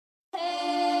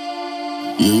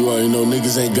Yeah, you already know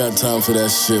niggas ain't got time for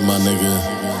that shit, my nigga.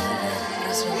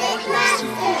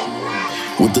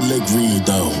 What the lick read,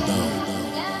 though?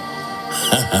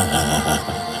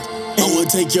 I would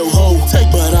take your hoe,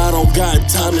 but I don't got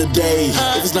time today.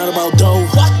 If it's not about dough,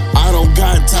 I don't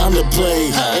got time to play.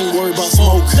 Ain't worried about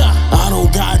smoke, I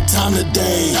don't got time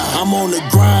today. I'm on the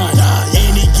grind,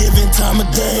 any given time of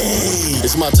day.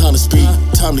 It's my time to speak,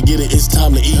 time to get it, it's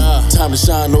time to eat. Time to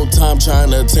shine, no time trying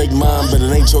to take mine, but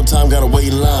it ain't your time, gotta wait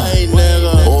in line.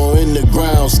 Or in the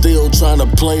ground, still trying to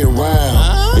play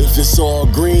around. If it's all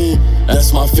green,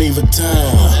 that's my favorite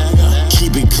town.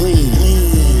 Keep it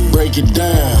clean, break it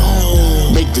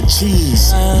down, make the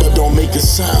cheese, but don't make a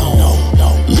sound.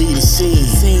 Lead the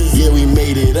scene, yeah, we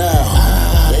made it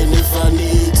out. And if I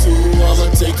need to,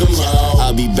 I'ma take them out.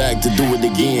 I'll be back to do it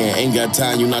again. Ain't got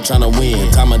time, you not tryna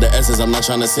win. Time of the essence, I'm not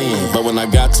tryna sin. But when I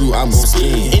got to, I'm gon'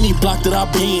 skin. Any block that I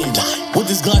bend, with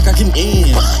this Glock I can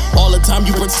end. All the time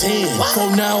you pretend,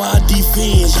 for now I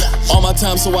defend. All my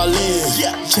time so I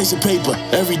live, chasing paper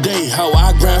every day. How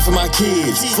I grind for my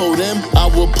kids. For them, I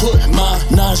will put my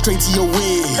nine straight to your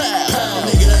wig. Pow,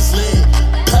 nigga, that's lit.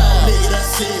 Pow, nigga,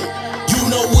 that's it. You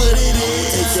know what it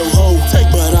is. Take your hoe,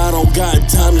 but I don't got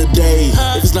time today.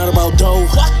 If it's not about dough,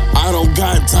 I don't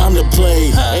got time to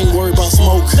play. Ain't worried about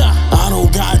smoke, I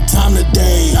don't got time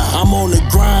today. I'm on the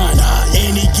grind,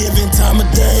 any given time of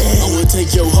day. I would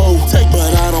take your hoe,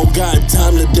 but I don't got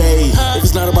time today. If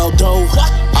it's not about dough,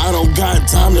 I don't got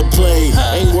time to play.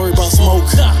 Ain't worried about smoke,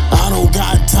 I don't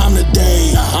got time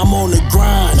today. I'm on the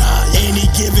grind, any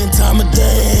given time of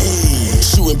day.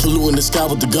 Shooting, polluting the sky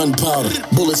with the gunpowder.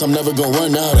 Bullets I'm never gonna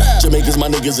run out of. Jamaicans, my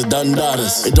niggas are done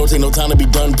daughters. It don't take no time to be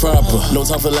done proper. No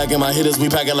time for lacking my hitters. We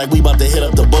packing like we bout to hit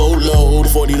up the boatload.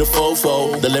 40 to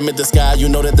 4-4. The limit the sky, you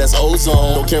know that's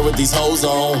ozone. Don't care what these hoes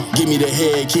on. Give me the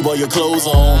head, keep all your clothes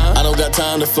on. I don't got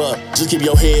time to fuck. Just keep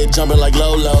your head jumping like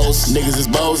Lolos. Niggas is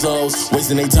bozos.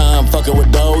 Wasting their time fucking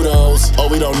with dodos. Oh,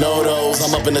 we don't know those.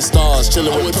 I'm up in the stars,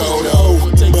 chilling with Proto.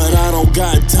 But I don't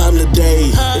got time today.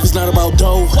 If it's not about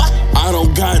dough, I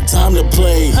don't got time to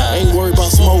play. Ain't worried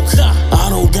about smoke, I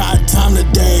don't got time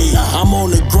today. I'm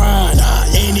on the grind,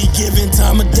 any given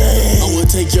time of day. I would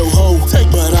take your hoe,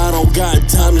 but I don't got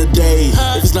time today.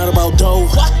 If it's not about dough,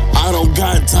 I don't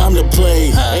got time to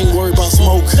play. Ain't worried about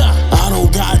smoke, I don't